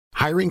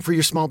Hiring for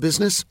your small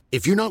business?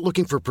 If you're not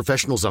looking for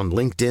professionals on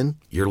LinkedIn,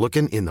 you're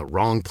looking in the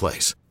wrong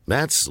place.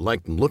 That's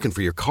like looking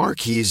for your car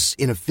keys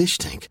in a fish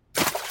tank.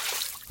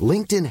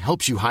 LinkedIn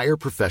helps you hire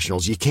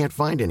professionals you can't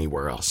find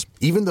anywhere else,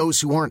 even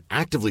those who aren't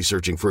actively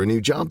searching for a new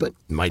job but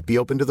might be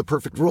open to the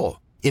perfect role.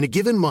 In a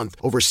given month,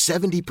 over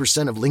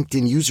 70% of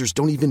LinkedIn users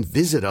don't even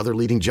visit other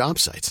leading job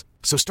sites.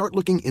 So start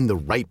looking in the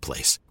right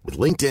place. With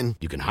LinkedIn,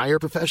 you can hire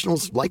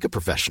professionals like a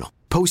professional.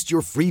 Post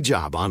your free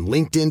job on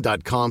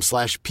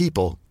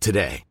linkedin.com/people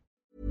today.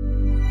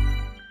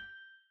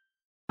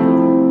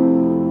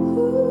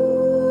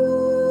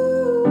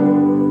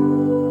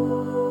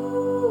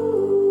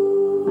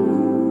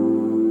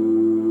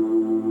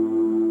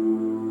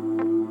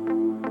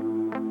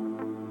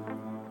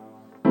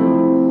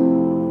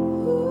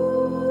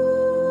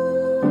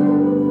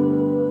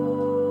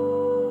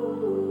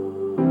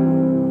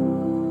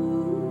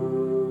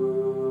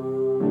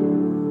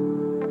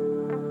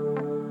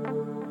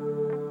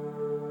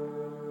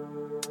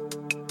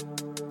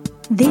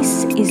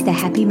 This is the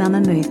Happy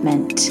Mama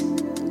Movement,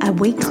 a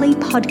weekly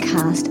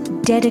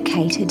podcast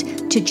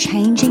dedicated to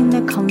changing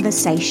the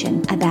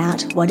conversation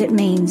about what it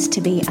means to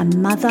be a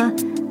mother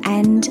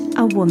and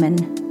a woman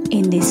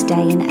in this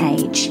day and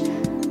age.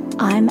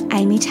 I'm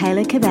Amy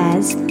Taylor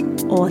Kabaz,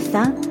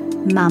 author,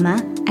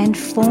 mama, and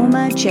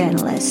former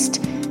journalist.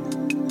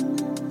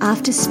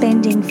 After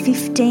spending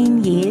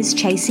 15 years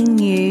chasing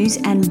news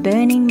and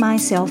burning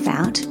myself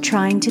out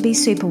trying to be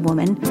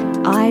Superwoman,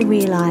 I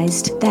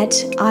realised that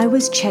I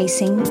was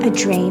chasing a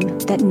dream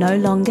that no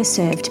longer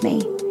served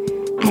me,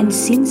 and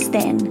since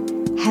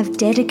then have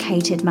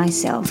dedicated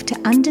myself to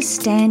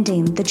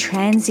understanding the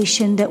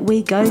transition that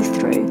we go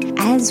through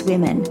as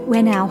women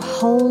when our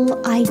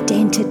whole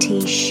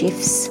identity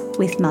shifts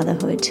with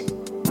motherhood.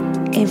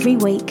 Every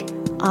week,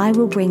 I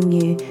will bring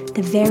you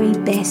the very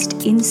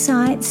best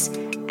insights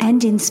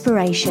and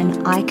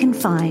inspiration I can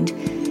find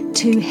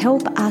to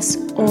help us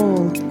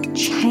all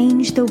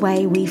change the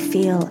way we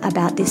feel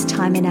about this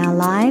time in our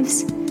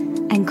lives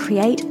and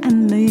create a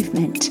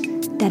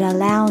movement that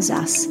allows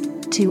us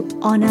to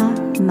honour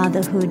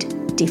motherhood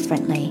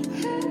differently.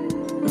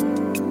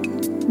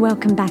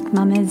 Welcome back,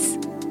 mamas,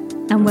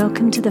 and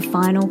welcome to the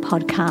final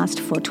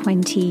podcast for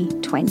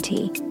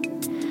 2020.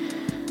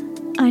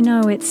 I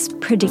know it's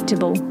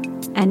predictable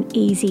and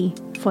easy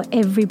for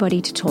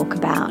everybody to talk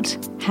about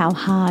how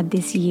hard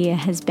this year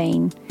has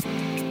been.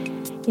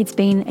 It's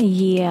been a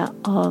year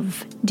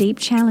of deep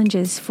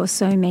challenges for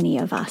so many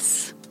of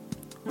us.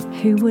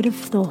 Who would have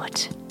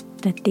thought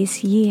that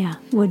this year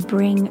would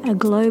bring a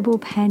global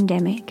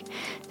pandemic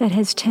that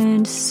has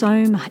turned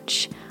so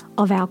much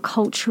of our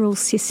cultural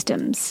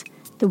systems,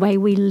 the way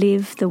we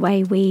live, the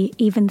way we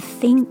even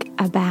think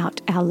about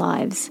our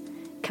lives,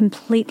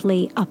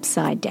 completely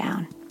upside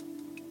down?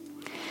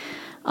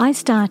 I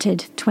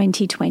started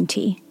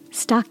 2020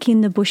 stuck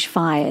in the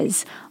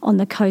bushfires on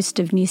the coast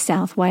of New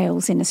South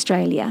Wales in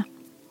Australia.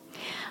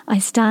 I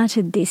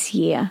started this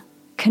year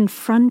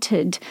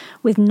confronted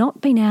with not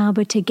being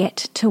able to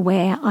get to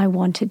where I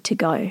wanted to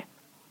go,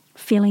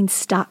 feeling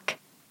stuck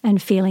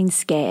and feeling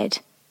scared.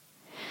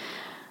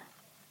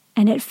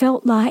 And it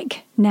felt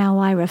like, now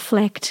I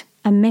reflect,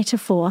 a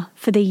metaphor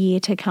for the year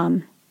to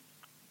come.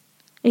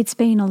 It's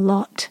been a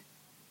lot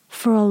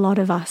for a lot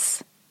of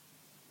us.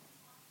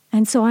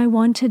 And so I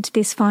wanted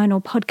this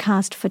final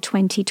podcast for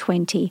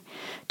 2020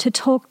 to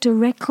talk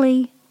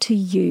directly to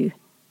you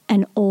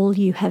and all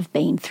you have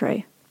been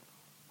through.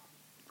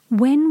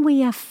 When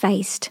we are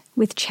faced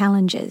with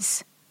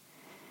challenges,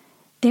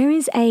 there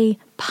is a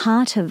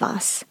part of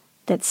us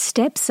that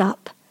steps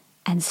up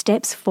and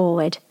steps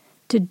forward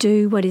to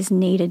do what is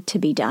needed to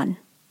be done.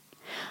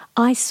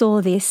 I saw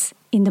this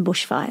in the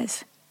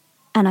bushfires,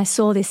 and I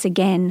saw this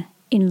again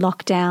in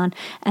lockdown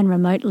and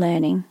remote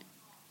learning.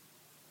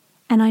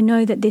 And I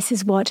know that this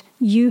is what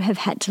you have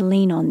had to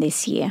lean on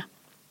this year.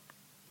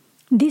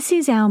 This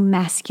is our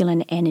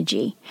masculine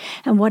energy.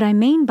 And what I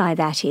mean by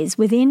that is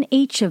within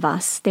each of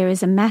us, there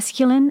is a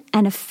masculine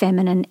and a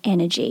feminine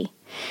energy.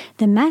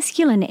 The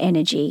masculine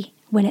energy,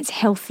 when it's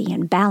healthy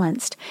and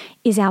balanced,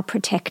 is our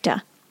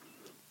protector.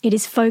 It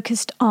is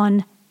focused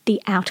on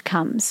the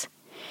outcomes.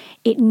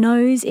 It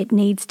knows it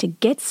needs to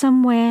get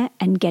somewhere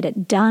and get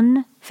it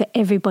done for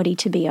everybody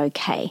to be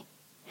okay.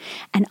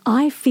 And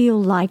I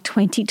feel like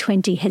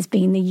 2020 has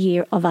been the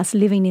year of us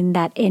living in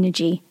that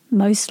energy,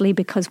 mostly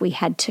because we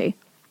had to.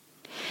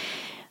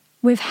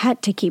 We've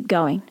had to keep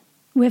going.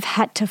 We've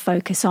had to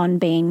focus on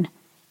being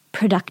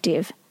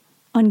productive,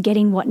 on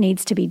getting what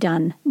needs to be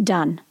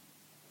done.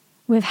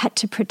 We've had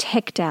to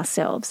protect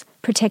ourselves,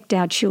 protect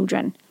our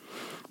children.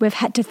 We've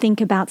had to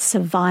think about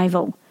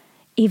survival,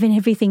 even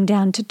everything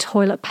down to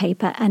toilet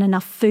paper and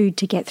enough food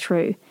to get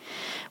through.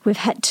 We've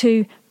had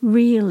to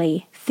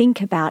really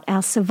think about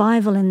our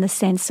survival in the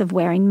sense of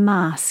wearing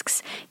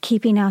masks,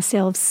 keeping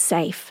ourselves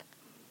safe.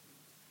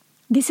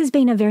 This has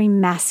been a very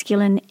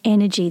masculine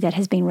energy that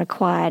has been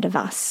required of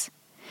us,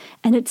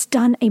 and it's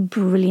done a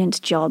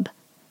brilliant job.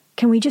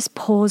 Can we just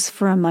pause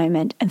for a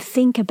moment and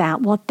think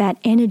about what that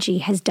energy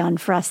has done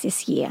for us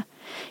this year?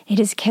 It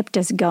has kept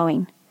us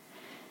going.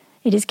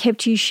 It has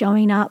kept you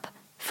showing up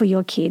for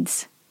your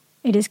kids.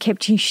 It has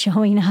kept you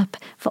showing up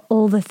for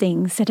all the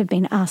things that have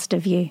been asked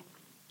of you.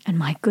 And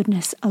my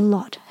goodness, a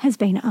lot has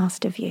been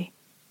asked of you.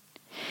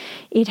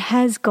 It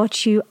has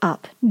got you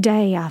up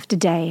day after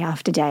day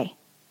after day.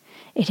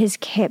 It has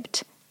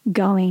kept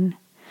going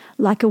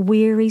like a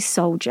weary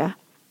soldier,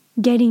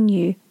 getting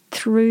you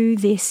through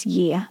this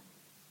year.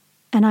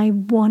 And I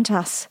want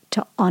us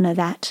to honour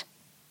that.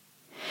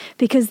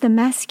 Because the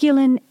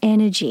masculine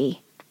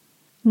energy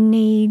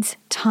needs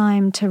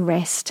time to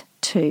rest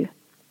too.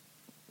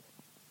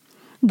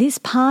 This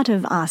part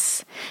of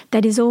us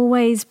that is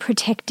always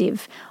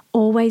protective,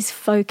 always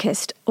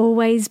focused,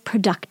 always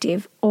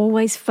productive,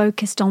 always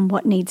focused on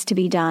what needs to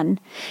be done,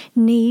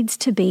 needs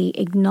to be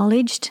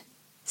acknowledged,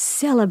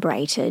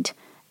 celebrated,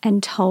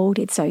 and told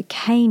it's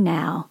okay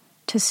now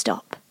to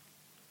stop.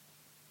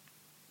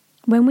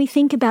 When we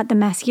think about the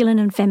masculine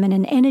and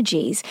feminine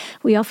energies,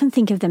 we often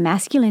think of the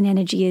masculine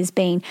energy as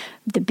being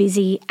the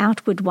busy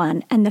outward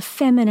one, and the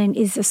feminine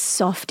is the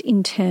soft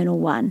internal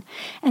one.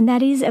 And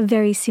that is a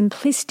very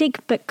simplistic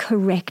but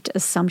correct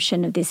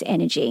assumption of this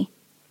energy.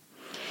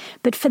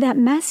 But for that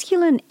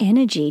masculine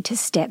energy to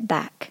step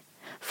back,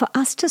 for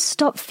us to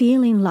stop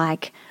feeling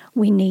like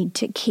we need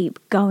to keep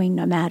going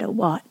no matter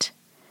what,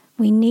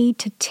 we need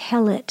to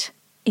tell it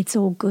it's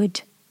all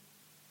good.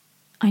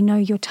 I know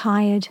you're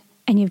tired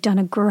and you've done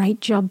a great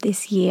job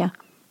this year,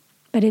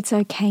 but it's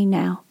okay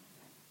now.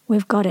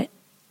 We've got it.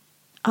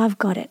 I've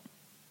got it.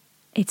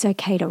 It's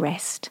okay to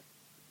rest.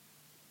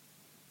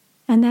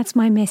 And that's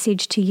my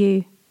message to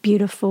you,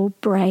 beautiful,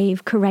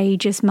 brave,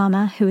 courageous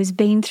mama who has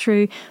been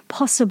through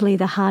possibly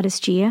the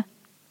hardest year.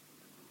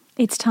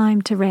 It's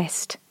time to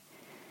rest.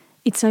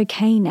 It's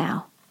okay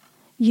now.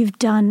 You've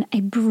done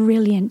a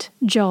brilliant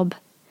job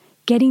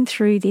getting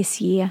through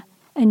this year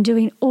and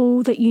doing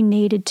all that you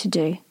needed to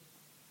do.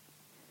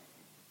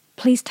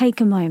 Please take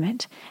a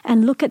moment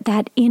and look at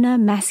that inner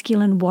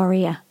masculine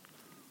warrior,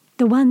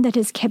 the one that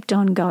has kept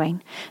on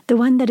going, the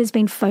one that has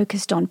been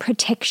focused on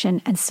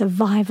protection and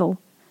survival,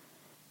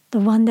 the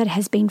one that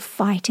has been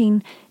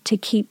fighting to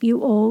keep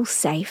you all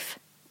safe.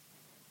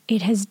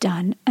 It has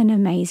done an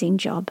amazing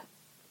job.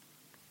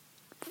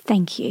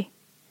 Thank you.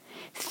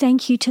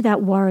 Thank you to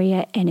that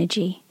warrior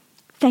energy.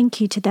 Thank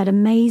you to that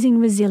amazing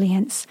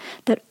resilience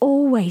that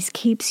always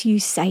keeps you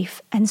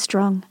safe and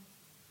strong.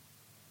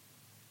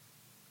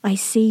 I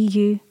see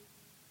you,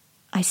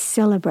 I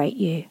celebrate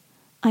you,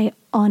 I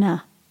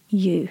honour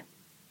you.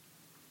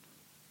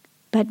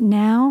 But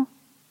now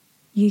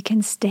you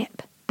can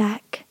step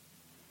back.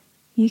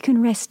 You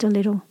can rest a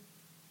little.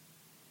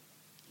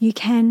 You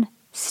can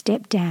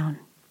step down.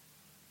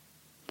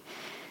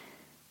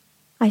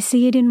 I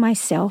see it in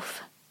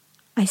myself.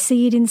 I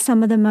see it in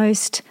some of the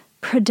most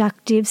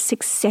productive,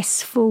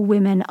 successful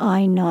women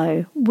I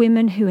know,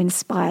 women who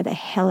inspire the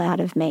hell out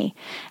of me.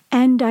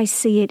 And I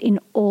see it in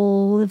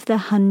all of the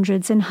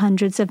hundreds and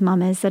hundreds of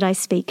mamas that I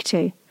speak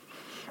to.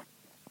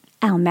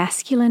 Our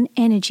masculine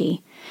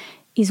energy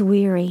is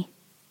weary.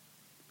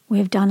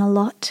 We've done a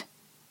lot,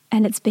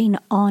 and it's been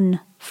on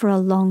for a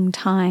long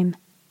time.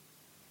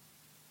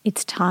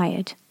 It's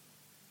tired.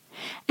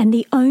 And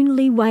the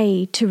only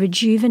way to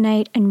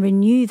rejuvenate and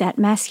renew that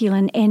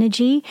masculine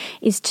energy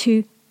is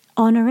to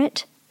honour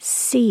it,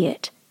 see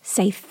it,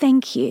 say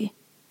thank you,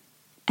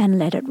 and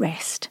let it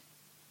rest.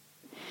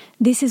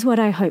 This is what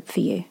I hope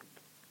for you.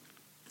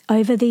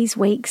 Over these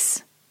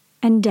weeks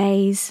and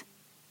days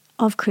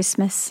of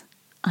Christmas,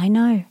 I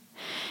know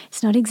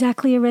it's not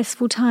exactly a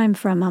restful time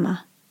for a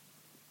mama,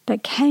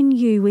 but can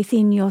you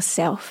within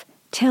yourself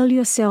tell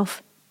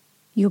yourself,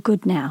 you're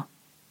good now,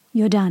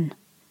 you're done.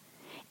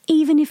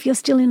 Even if you're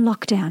still in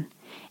lockdown,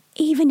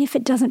 even if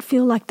it doesn't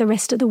feel like the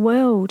rest of the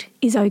world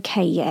is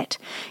okay yet,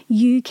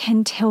 you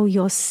can tell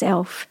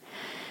yourself,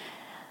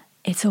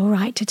 it's all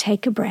right to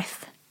take a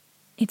breath.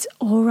 It's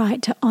all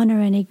right to honour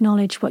and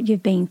acknowledge what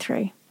you've been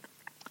through.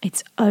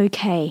 It's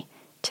okay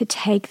to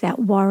take that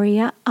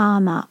warrior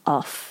armour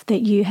off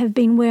that you have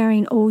been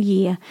wearing all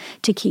year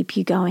to keep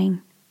you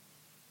going.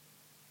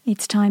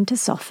 It's time to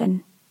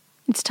soften.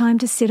 It's time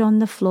to sit on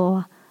the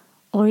floor,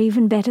 or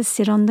even better,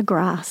 sit on the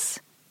grass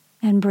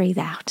and breathe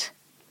out.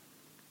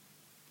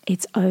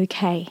 It's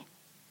okay.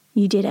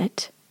 You did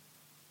it.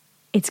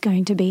 It's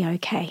going to be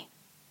okay.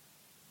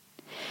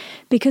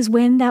 Because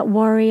when that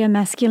warrior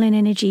masculine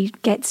energy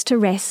gets to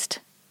rest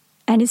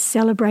and is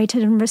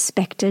celebrated and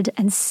respected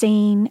and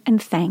seen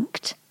and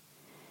thanked,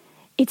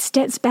 it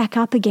steps back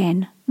up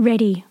again,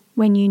 ready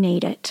when you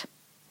need it.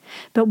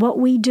 But what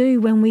we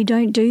do when we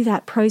don't do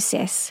that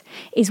process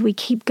is we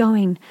keep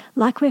going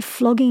like we're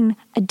flogging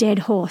a dead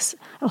horse,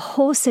 a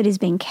horse that has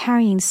been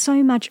carrying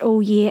so much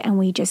all year, and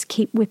we just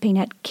keep whipping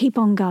it, keep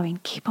on going,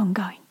 keep on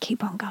going,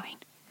 keep on going.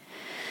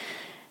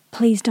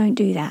 Please don't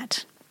do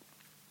that.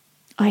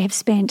 I have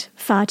spent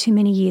far too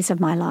many years of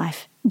my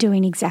life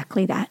doing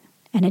exactly that,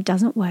 and it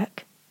doesn't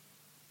work.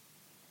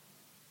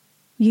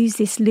 Use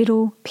this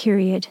little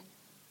period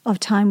of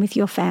time with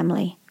your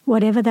family,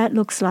 whatever that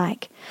looks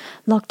like,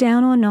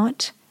 lockdown or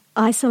not,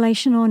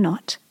 isolation or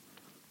not.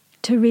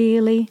 to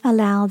really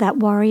allow that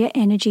warrior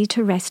energy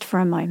to rest for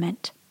a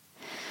moment.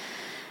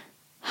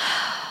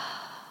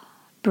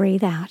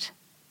 Breathe out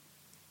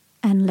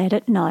and let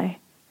it know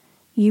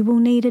you will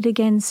need it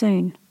again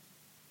soon.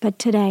 But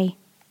today,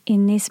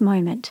 in this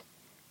moment,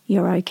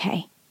 you're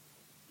okay.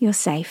 You're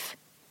safe.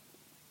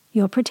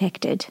 You're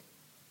protected.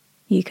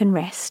 You can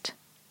rest.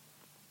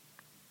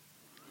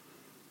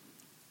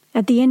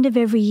 At the end of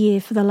every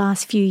year for the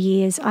last few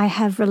years, I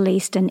have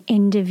released an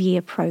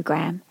end-of-year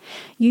program,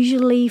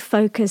 usually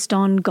focused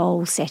on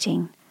goal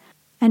setting.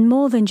 And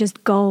more than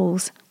just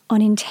goals,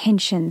 on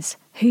intentions.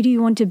 Who do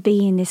you want to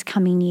be in this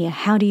coming year?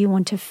 How do you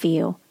want to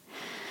feel?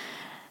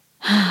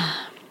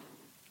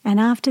 And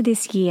after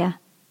this year,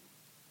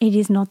 it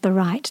is not the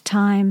right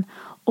time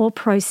or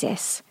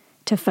process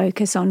to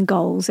focus on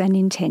goals and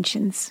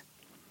intentions.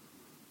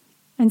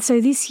 And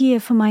so this year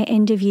for my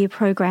end-of-year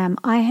program,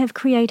 I have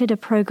created a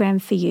program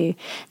for you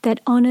that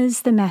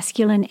honours the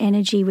masculine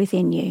energy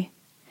within you,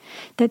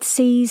 that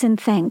sees and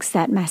thanks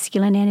that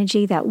masculine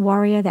energy, that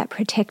warrior, that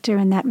protector,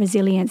 and that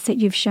resilience that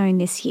you've shown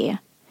this year,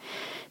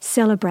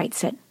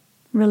 celebrates it,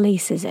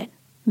 releases it,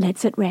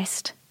 lets it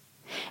rest.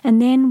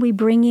 And then we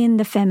bring in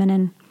the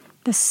feminine,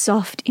 the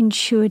soft,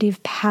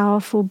 intuitive,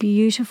 powerful,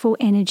 beautiful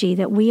energy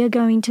that we are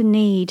going to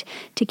need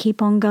to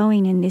keep on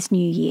going in this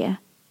new year.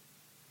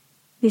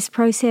 This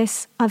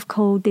process I've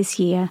called this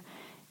year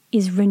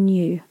is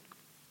renew,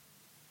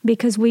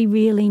 because we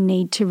really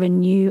need to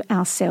renew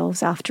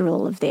ourselves after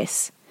all of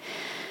this.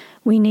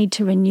 We need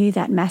to renew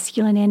that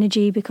masculine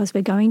energy because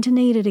we're going to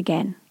need it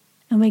again.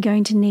 And we're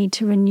going to need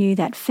to renew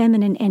that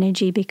feminine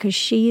energy because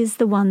she is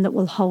the one that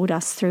will hold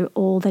us through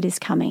all that is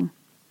coming.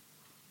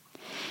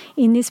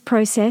 In this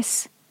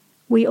process,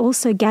 we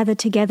also gather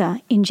together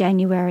in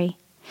January.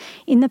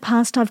 In the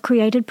past, I've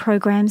created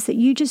programs that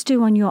you just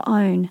do on your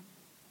own.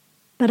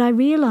 But I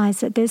realise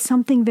that there's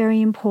something very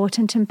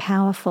important and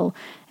powerful,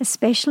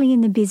 especially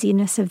in the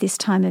busyness of this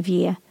time of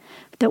year,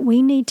 that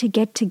we need to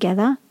get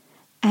together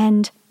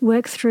and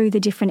work through the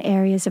different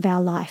areas of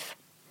our life.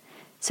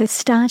 So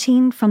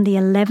starting from the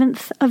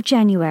 11th of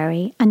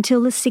January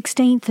until the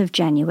 16th of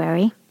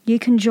January, you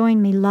can join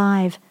me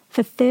live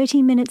for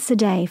 30 minutes a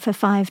day for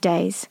 5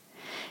 days.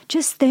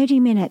 Just 30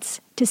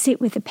 minutes to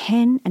sit with a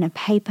pen and a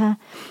paper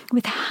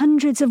with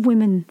hundreds of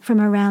women from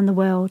around the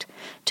world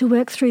to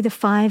work through the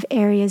 5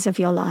 areas of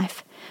your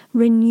life,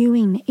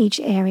 renewing each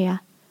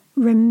area,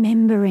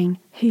 remembering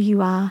who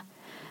you are,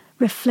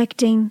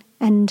 reflecting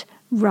and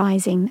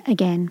rising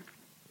again.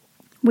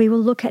 We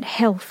will look at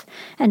health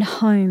and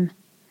home,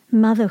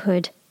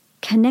 motherhood,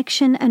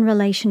 connection and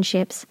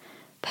relationships,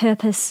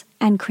 purpose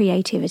and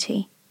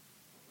creativity.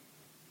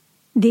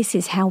 This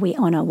is how we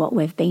honour what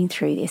we've been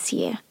through this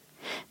year.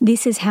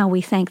 This is how we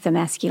thank the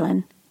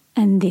masculine,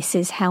 and this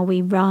is how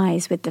we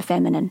rise with the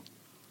feminine.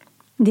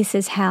 This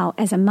is how,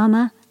 as a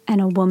mama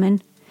and a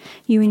woman,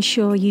 you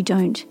ensure you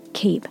don't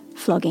keep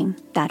flogging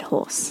that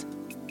horse.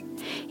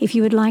 If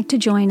you would like to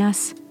join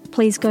us,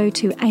 please go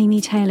to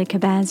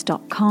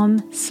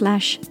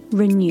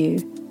amytaylorkabaz.com/renew.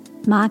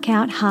 Mark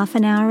out half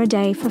an hour a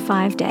day for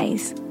 5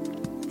 days.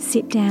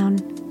 Sit down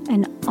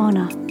and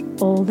honour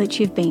all that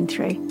you've been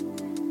through,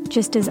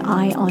 just as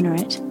I honour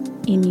it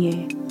in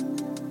you.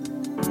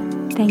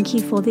 Thank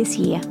you for this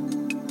year.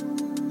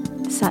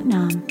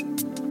 Satnam.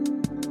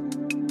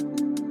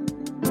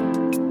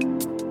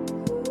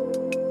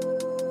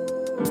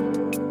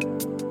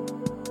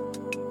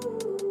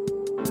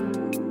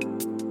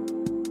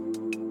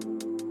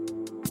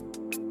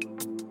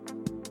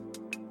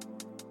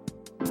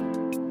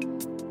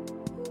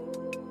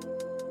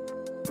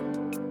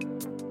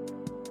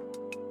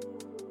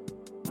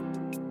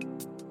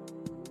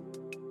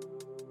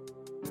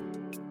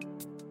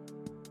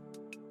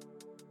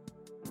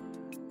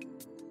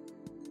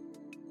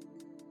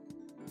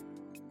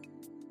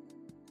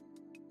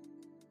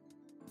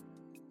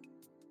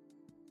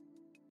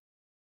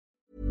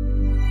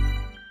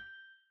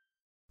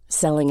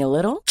 Selling a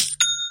little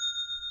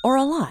or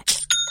a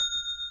lot?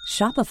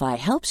 Shopify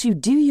helps you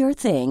do your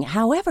thing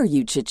however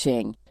you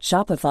cha-ching.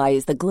 Shopify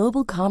is the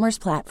global commerce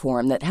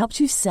platform that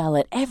helps you sell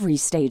at every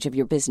stage of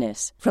your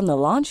business. From the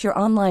launch your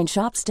online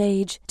shop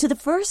stage to the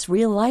first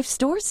real-life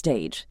store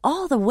stage,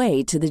 all the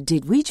way to the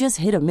did we just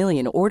hit a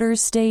million orders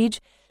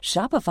stage.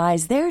 Shopify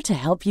is there to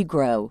help you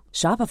grow.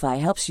 Shopify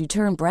helps you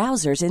turn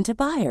browsers into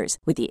buyers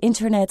with the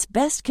internet's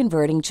best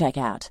converting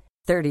checkout.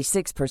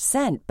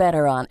 36%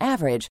 better on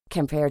average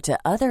compared to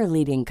other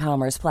leading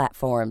commerce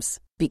platforms.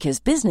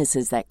 Because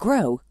businesses that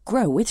grow,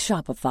 grow with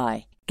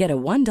Shopify. Get a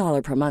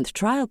 $1 per month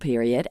trial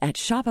period at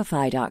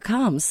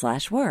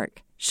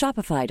shopify.com/work.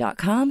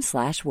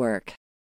 Shopify.com/work.